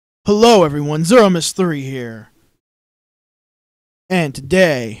Hello everyone, Zeromus3 here. And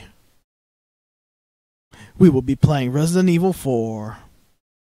today, we will be playing Resident Evil 4.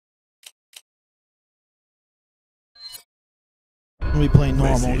 We'll be playing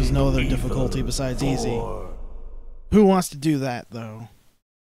normal, there's no other difficulty besides easy. Who wants to do that, though?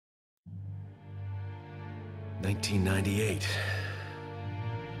 1998.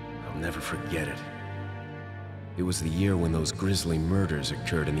 I'll never forget it. It was the year when those grisly murders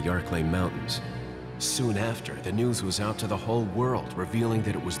occurred in the Arklay Mountains. Soon after, the news was out to the whole world, revealing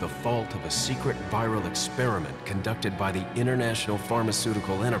that it was the fault of a secret viral experiment conducted by the international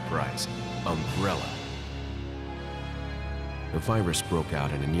pharmaceutical enterprise, Umbrella. The virus broke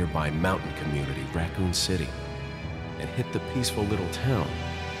out in a nearby mountain community, Raccoon City, and hit the peaceful little town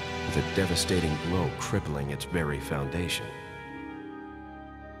with a devastating blow crippling its very foundation.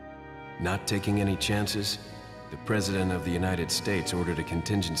 Not taking any chances, the President of the United States ordered a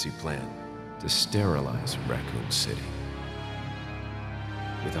contingency plan to sterilize Raccoon City.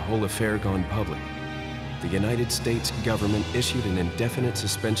 With the whole affair gone public, the United States government issued an indefinite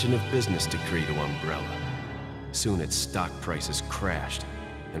suspension of business decree to Umbrella. Soon its stock prices crashed,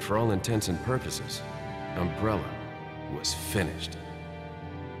 and for all intents and purposes, Umbrella was finished.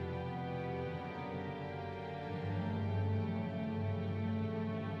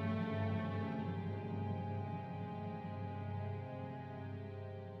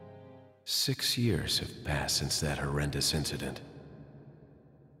 Six years have passed since that horrendous incident.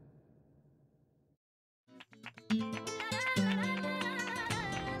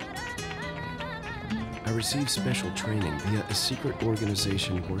 I received special training via a secret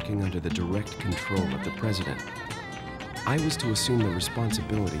organization working under the direct control of the president. I was to assume the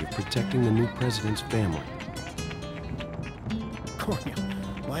responsibility of protecting the new president's family. Cornel,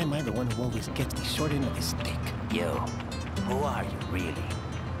 why am I the one who always gets the short end of the stick? You, who are you really?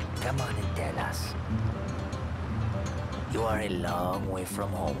 Come on and tell us. You are a long way from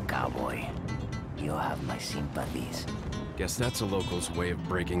home, cowboy. You have my sympathies. Guess that's a local's way of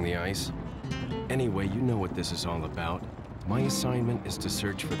breaking the ice. Anyway, you know what this is all about. My assignment is to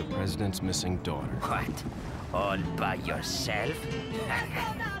search for the president's missing daughter. What? All by yourself?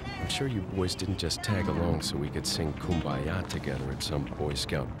 I'm sure you boys didn't just tag along so we could sing Kumbaya together at some Boy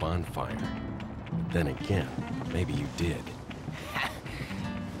Scout bonfire. But then again, maybe you did.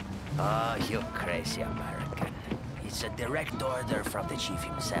 Oh, you crazy American. It's a direct order from the chief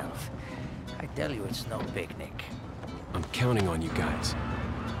himself. I tell you, it's no picnic. I'm counting on you guys.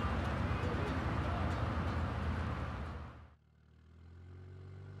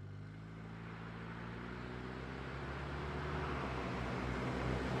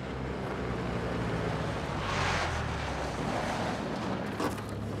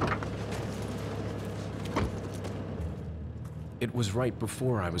 It was right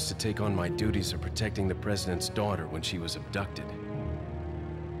before I was to take on my duties of protecting the president's daughter when she was abducted.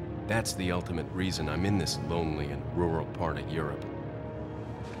 That's the ultimate reason I'm in this lonely and rural part of Europe.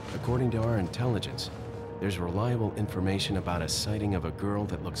 According to our intelligence, there's reliable information about a sighting of a girl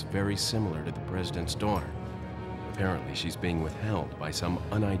that looks very similar to the president's daughter. Apparently, she's being withheld by some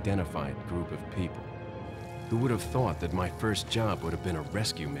unidentified group of people. Who would have thought that my first job would have been a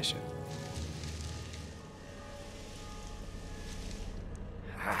rescue mission?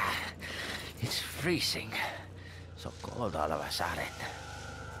 It's freezing. So cold all of a sudden.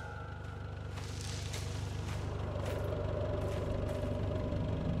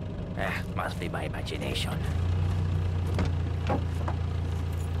 Must be my imagination.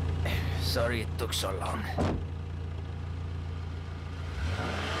 Sorry it took so long.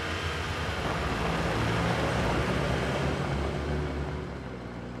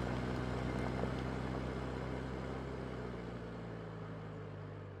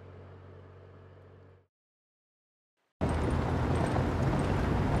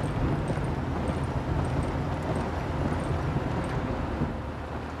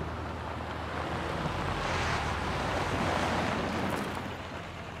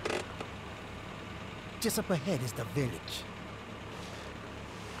 Just up ahead is the village.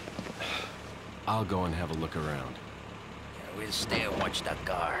 I'll go and have a look around. We'll stay and watch that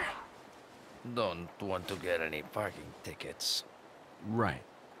car. Don't want to get any parking tickets. Right.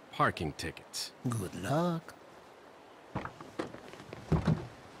 Parking tickets. Good luck.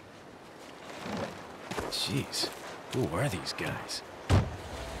 Jeez. Who are these guys?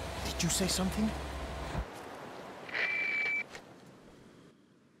 Did you say something?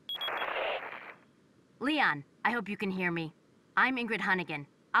 Leon, I hope you can hear me. I'm Ingrid Hunnigan.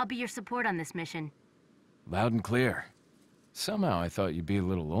 I'll be your support on this mission. Loud and clear. Somehow I thought you'd be a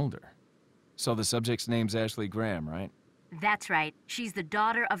little older. So the subject's name's Ashley Graham, right? That's right. She's the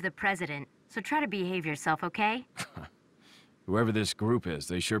daughter of the president. So try to behave yourself, okay? Whoever this group is,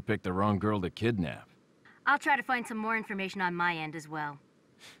 they sure picked the wrong girl to kidnap. I'll try to find some more information on my end as well.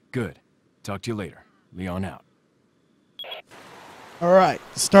 Good. Talk to you later. Leon out. Alright,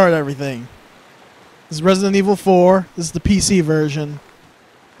 start everything. This is Resident Evil 4. This is the PC version.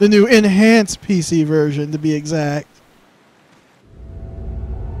 The new enhanced PC version, to be exact.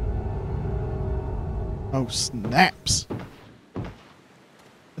 Oh, snaps.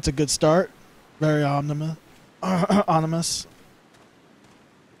 It's a good start. Very ominous.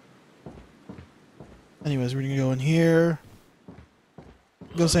 Anyways, we're gonna go in here.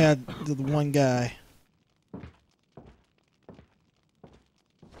 Go say hi to the one guy.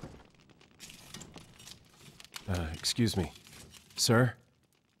 Excuse me. Sir?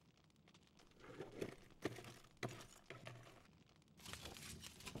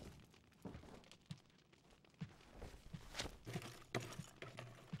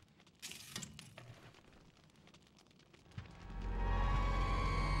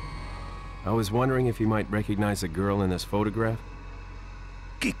 I was wondering if you might recognize the girl in this photograph?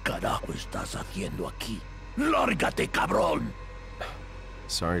 ¿Qué carajo estás haciendo aquí? ¡Lárgate, cabrón!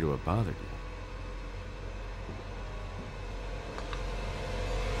 Sorry to have bothered you.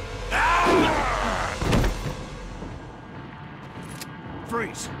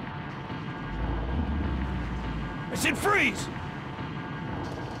 Freeze! I said freeze!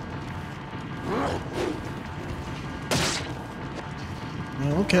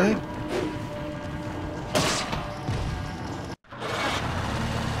 Okay.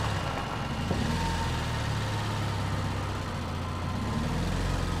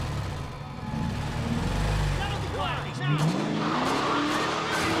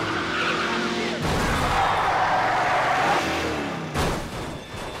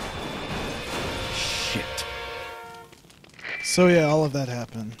 Shit. So yeah, all of that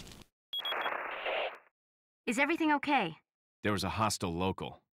happened. Is everything okay? There was a hostile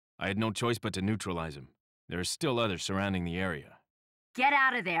local. I had no choice but to neutralize him. There are still others surrounding the area. Get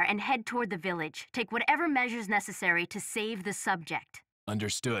out of there and head toward the village. Take whatever measures necessary to save the subject.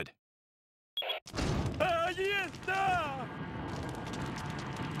 Understood.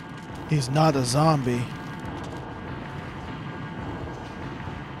 He's not a zombie.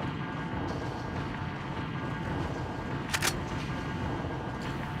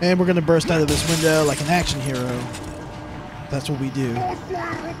 And we're gonna burst out of this window like an action hero. That's what we do.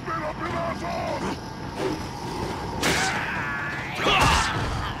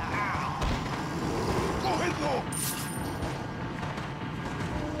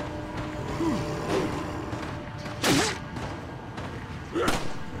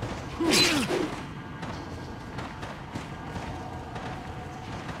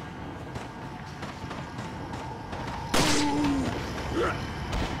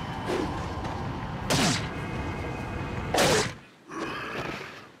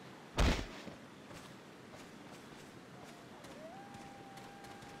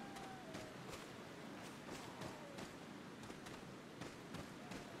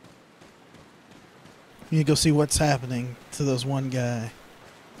 You need to go see what's happening to those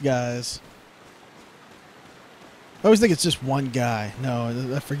guys. I always think it's just one guy.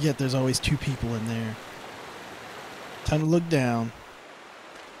 No, I forget there's always two people in there. Time to look down.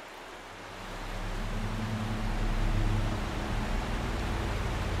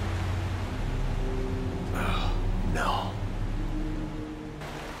 Oh, no.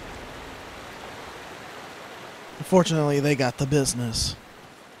 Unfortunately, they got the business.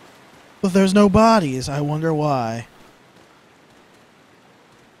 But there's no bodies. I wonder why.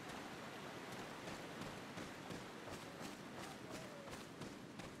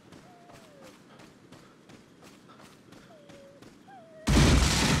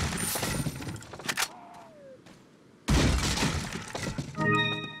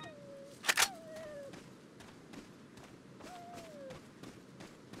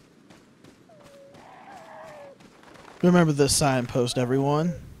 Remember this signpost,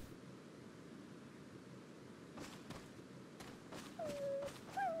 everyone.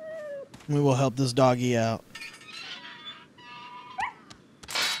 We will help this doggy out.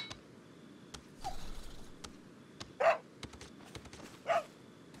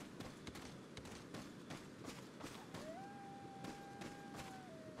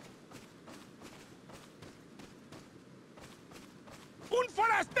 ¡Un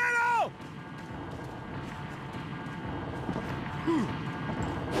forastero!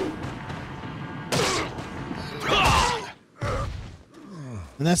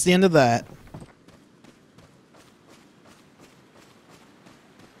 And that's the end of that.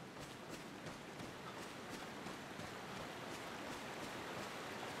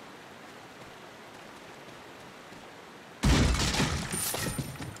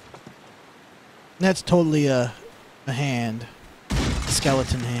 That's totally a hand. A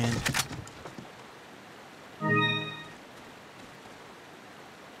skeleton hand.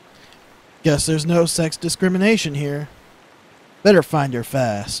 Guess there's no sex discrimination here. Better find her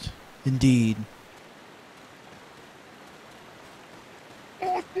fast. Indeed.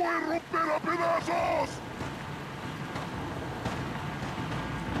 ¡Os voy a romper a pedazos!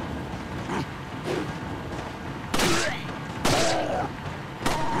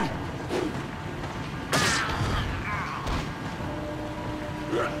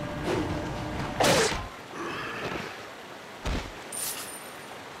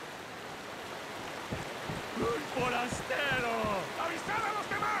 ¡Forastero! ¡Avisad a los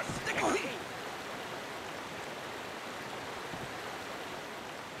demás! ¡Te cogí!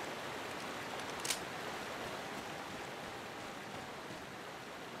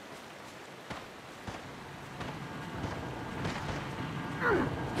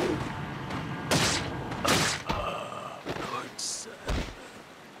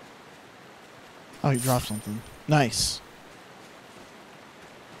 Oh, he dropped something. Nice.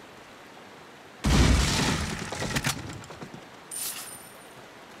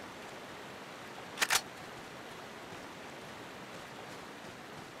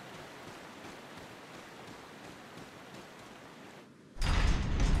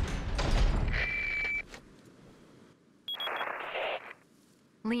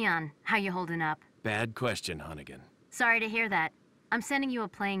 Leon, how you holding up? Bad question, Hunnigan. Sorry to hear that. I'm sending you a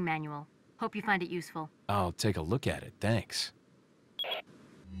playing manual. Hope you find it useful. I'll take a look at it, thanks.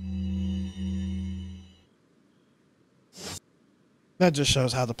 That just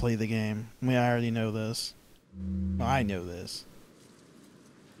shows how to play the game. I mean, I already know this. Well, I know this.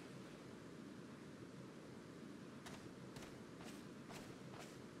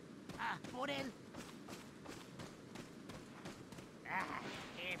 Ah, por él. Ah,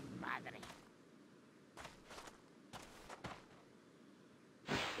 qué madre.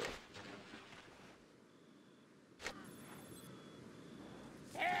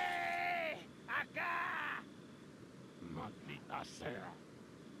 ¡Acá! ¡Maldita sea!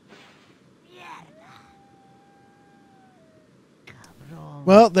 ¡Mierda! Cabrón.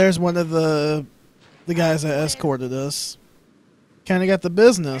 Well, there's one of the guys that escorted us. Kind of got the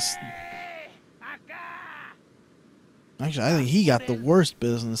business. ¡Acá! Actually, I think he got the worst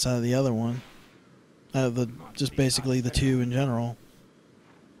business out of the other one. Out of the just basically the two in general.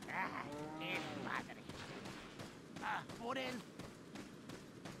 Ah, qué madre. Ah, por él.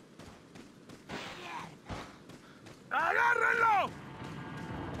 Mierda. ¡Agárrenlo!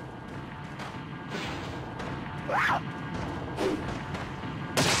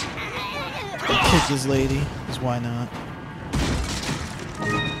 Kick his lady, because why not?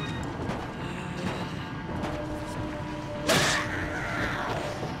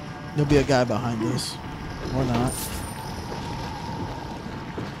 There'll be a guy behind us. Or not.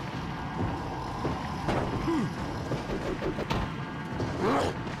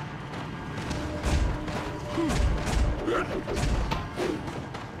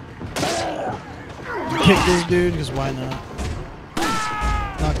 Kick this dude, because why not?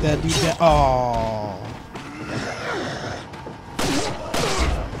 Knock that dude down. Oh.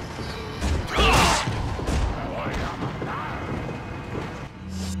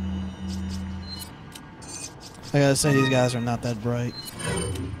 I gotta say, these guys are not that bright.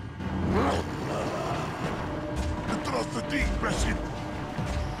 ¡Detrás de ti, imbécil!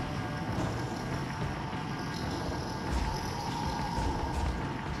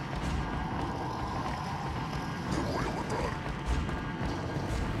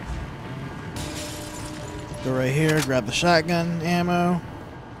 Go right here, grab the shotgun ammo.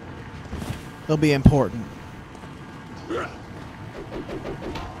 They'll be important.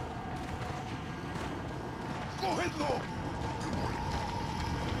 ¡Cógedlo!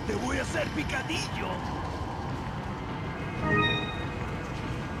 Te voy a hacer picadillo.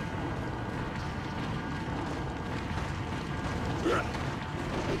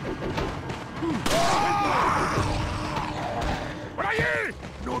 ¡Por allí!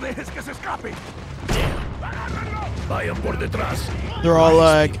 ¡No dejes que se escape! ¡Agárrenlo! Vayan por detrás. They're all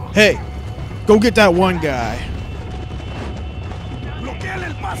like, hey, go get that one guy. ¡Bloqueale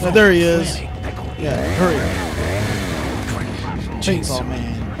el paso! Oh, there he is. Yeah, hurry. Chainsaw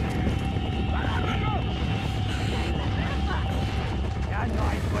Man. Ya no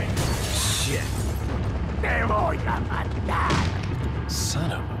hay vuelta. Shit. Te voy a matar.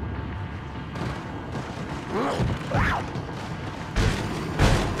 Son of a...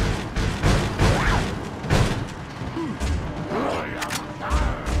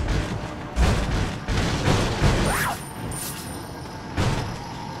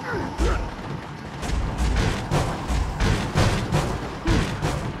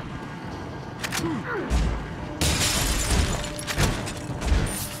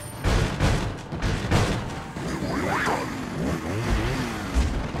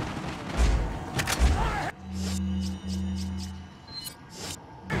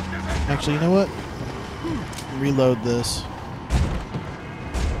 Actually, you know what? Reload this.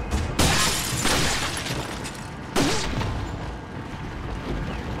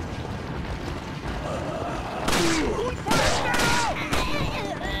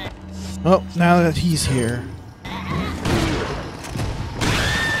 Oh, now that he's here.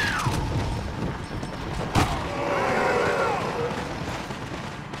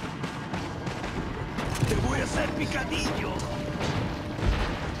 Te voy a hacer picadillo.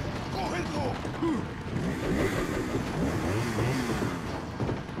 Cógelo.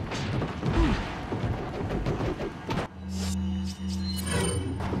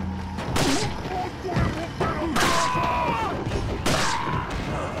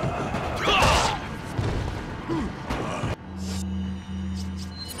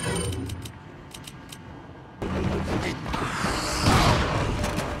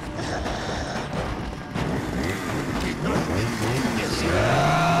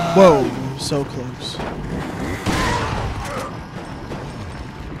 Whoa, so close.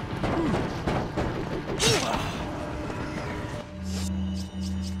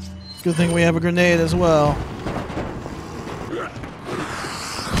 Good thing we have a grenade as well.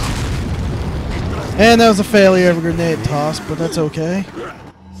 And that was a failure of a grenade toss, but that's okay.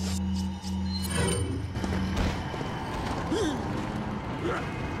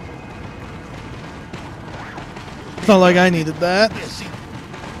 It's not like I needed that.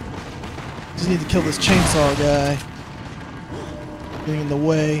 Just need to kill this chainsaw guy. Getting in the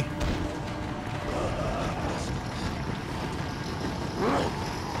way.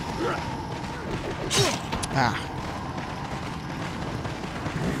 Ah.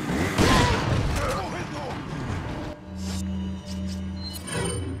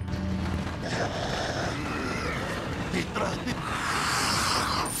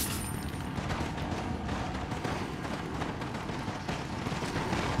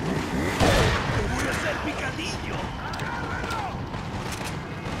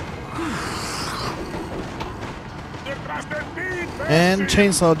 And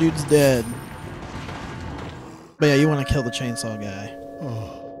chainsaw dude's dead. But yeah, you want to kill the chainsaw guy.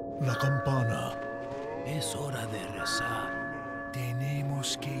 Oh, la campana. Es hora de rezar.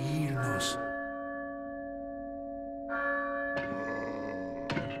 Tenemos que irnos.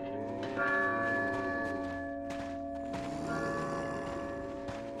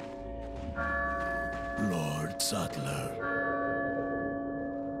 Lord Sattler.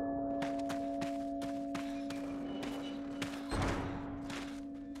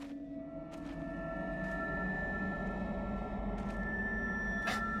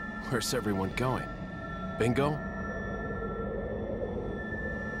 Where's everyone going? Bingo?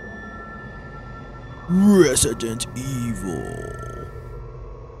 Resident Evil.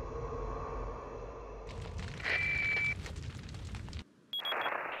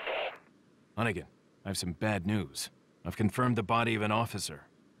 Hunnigan, I have some bad news. I've confirmed the body of an officer.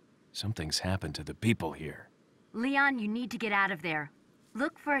 Something's happened to the people here. Leon, you need to get out of there.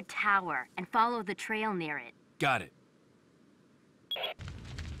 Look for a tower and follow the trail near it. Got it.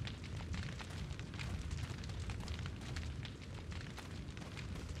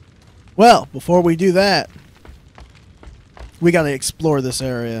 Well, before we do that, we gotta explore this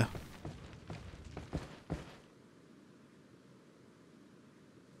area.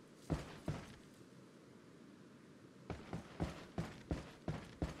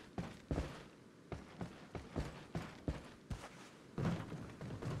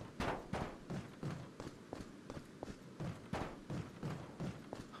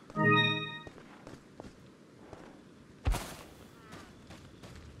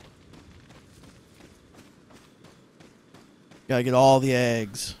 Gotta get all the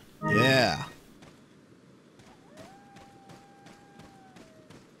eggs. Yeah.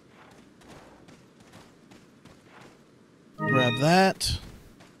 Grab that.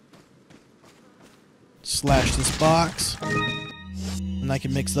 Slash this box. And I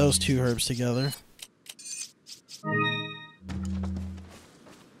can mix those two herbs together.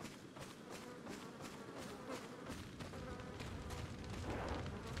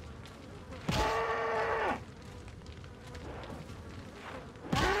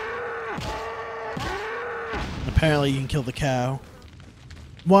 Apparently you can kill the cow.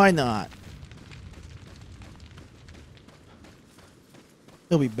 Why not?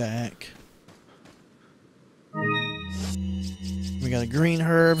 He'll be back. We got a green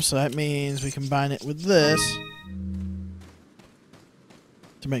herb, so that means we combine it with this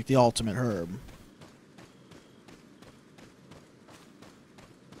to make the ultimate herb.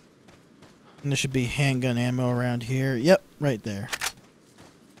 And there should be handgun ammo around here. Yep, right there.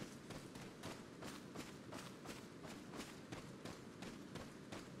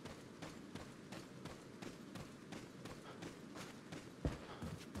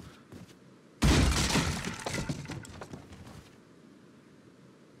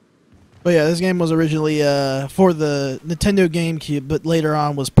 But yeah, this game was originally for the Nintendo GameCube, but later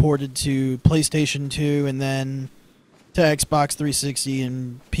on was ported to PlayStation 2 and then to Xbox 360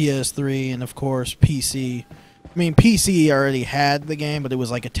 and PS3 and of course PC. I mean, PC already had the game, but it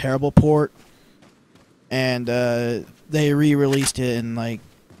was like a terrible port. And they re-released it in like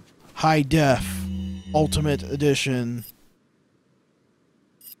high def Ultimate Edition.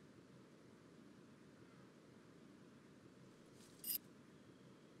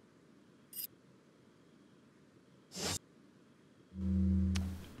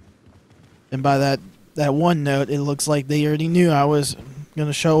 And by that one note, it looks like they already knew I was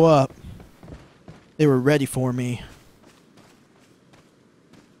gonna show up. They were ready for me.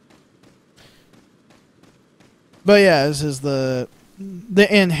 But yeah, this is the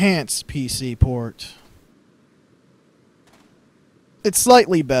enhanced PC port. It's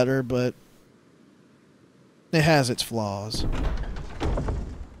slightly better, but it has its flaws.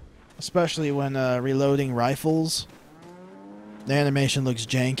 Especially when reloading rifles. The animation looks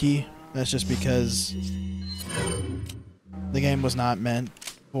janky. That's just because the game was not meant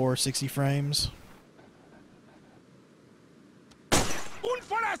for 60 frames. Un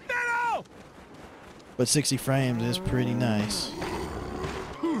forastero! But 60 frames is pretty nice.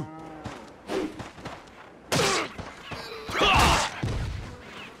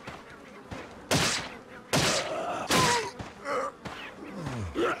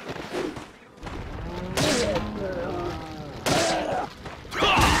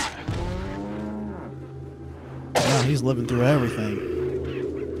 Wow, he's living through everything.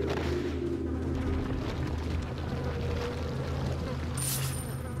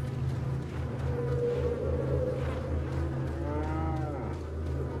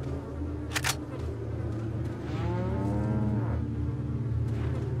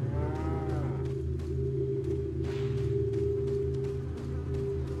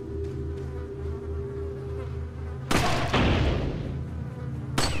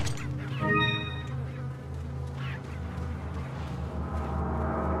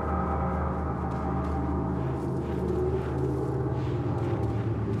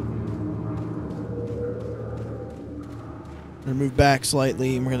 We're gonna move back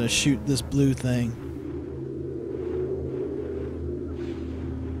slightly and we're gonna shoot this blue thing.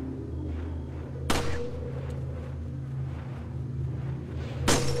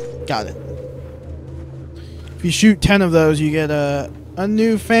 Got it. If you shoot 10 of those, you get a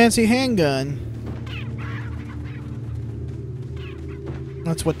new fancy handgun.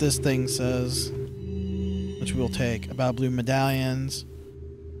 That's what this thing says, which we'll take. About blue medallions.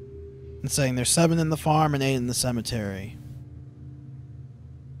 And saying there's 7 in the farm and 8 in the cemetery.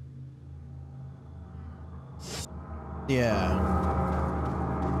 Yeah.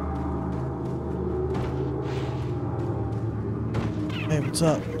 Hey, what's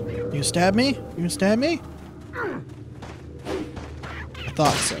up? You gonna stab me? You gonna stab me? I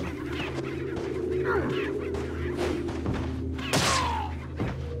thought so.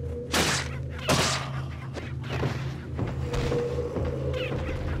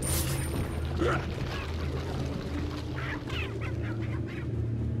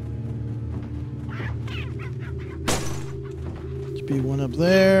 Be one up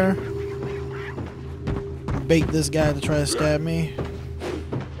there. Bait this guy to try to stab me.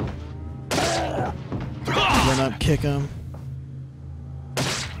 Run up, kick him.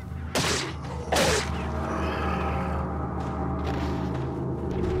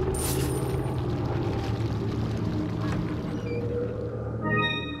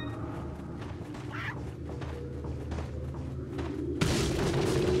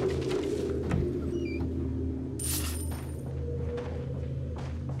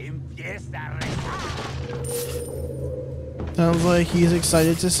 Sounds like he's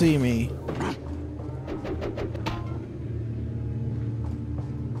excited to see me.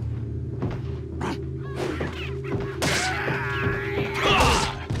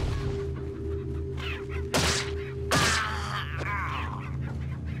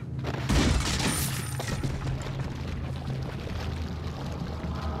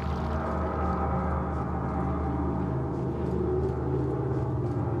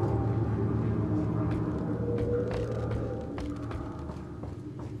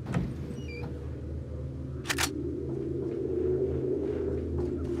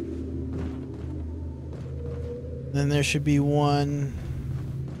 Then there should be one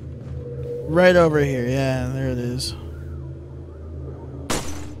right over here. Yeah, there it is.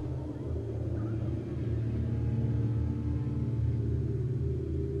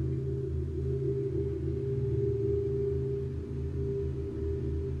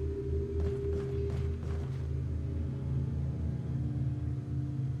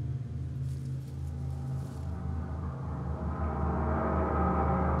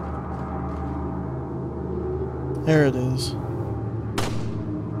 There it is.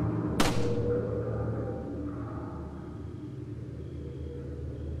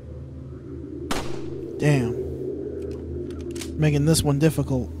 Damn. Making this one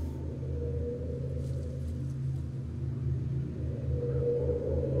difficult.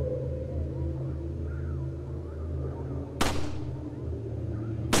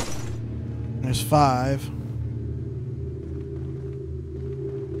 There's 5.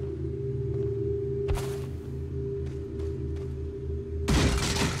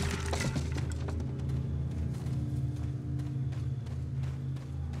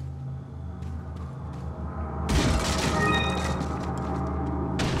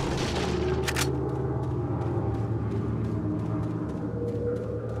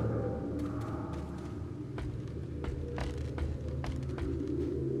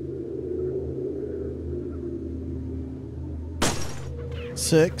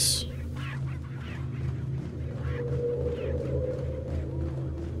 Six.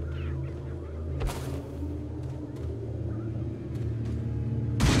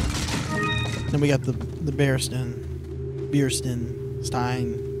 Then we got the Biersten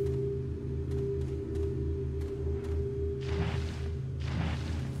Stein.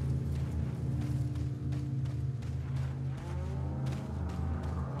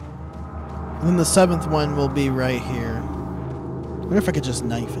 And then the 7th one will be right here. I wonder if I could just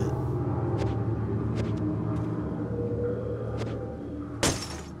knife it.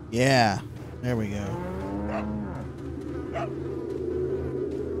 Yeah, there we go.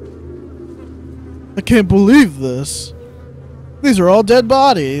 I can't believe this. These are all dead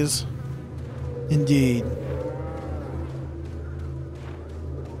bodies. Indeed.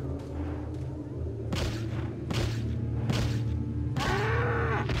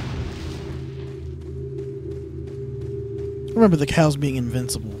 I remember the cows being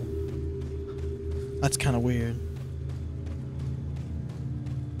invincible. That's kind of weird.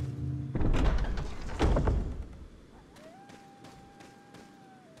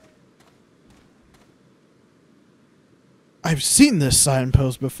 I've seen this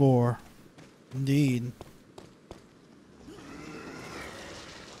signpost before. Indeed.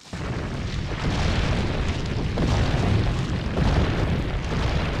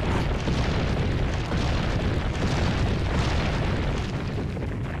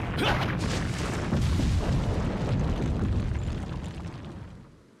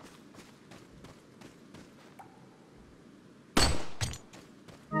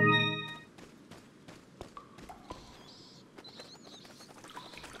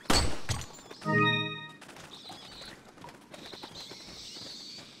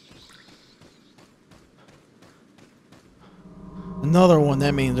 Another one,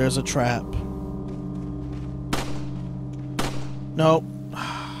 that means there's a trap. Nope.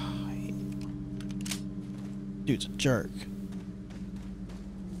 Dude's a jerk.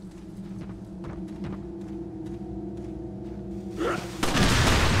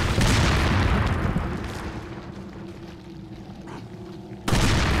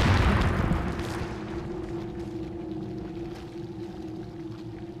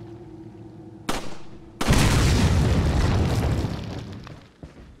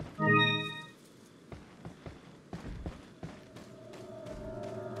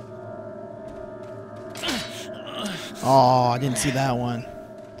 Oh, I didn't see that one.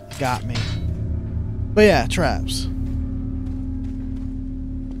 Got me. But yeah, traps.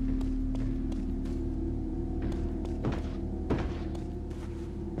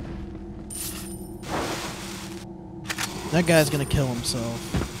 That guy's gonna kill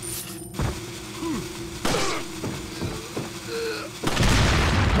himself.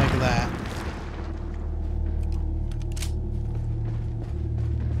 Like that.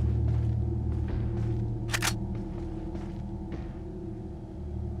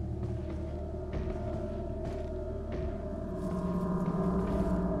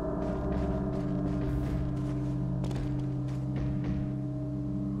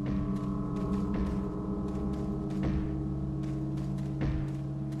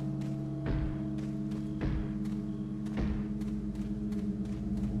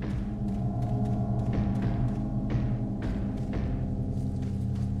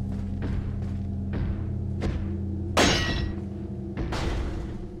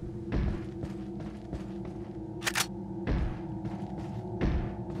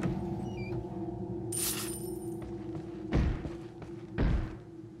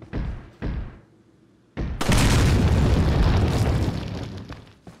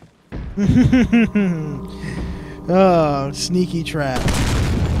 Oh, sneaky trap.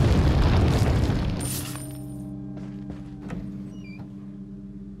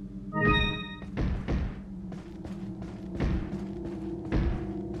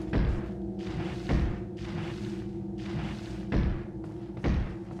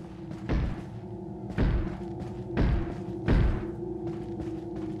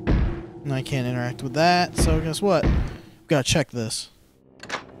 I can't interact with that, so guess what? We've got to check this.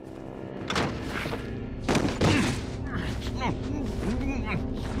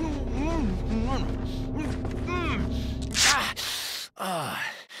 Ah,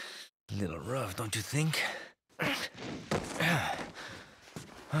 a little rough, don't you think?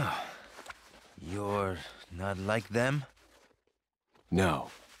 Oh, you're not like them?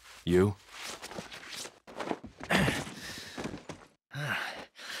 No. You?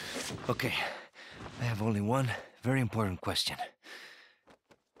 Okay, I have only one very important question.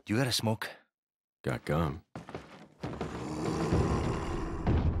 You got a smoke? Got gum.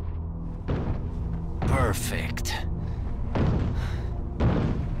 Perfect.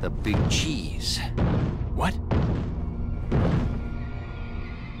 The big cheese. What?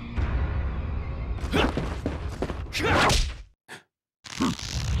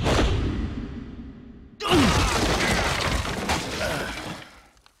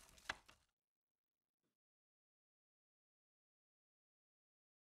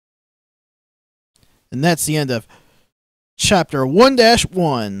 And that's the end of Chapter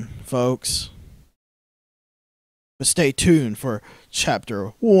 1-1, folks. But stay tuned for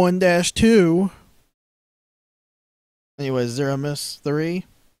Chapter 1-2. Anyways, Zeromus3.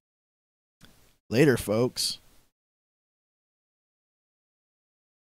 Later, folks.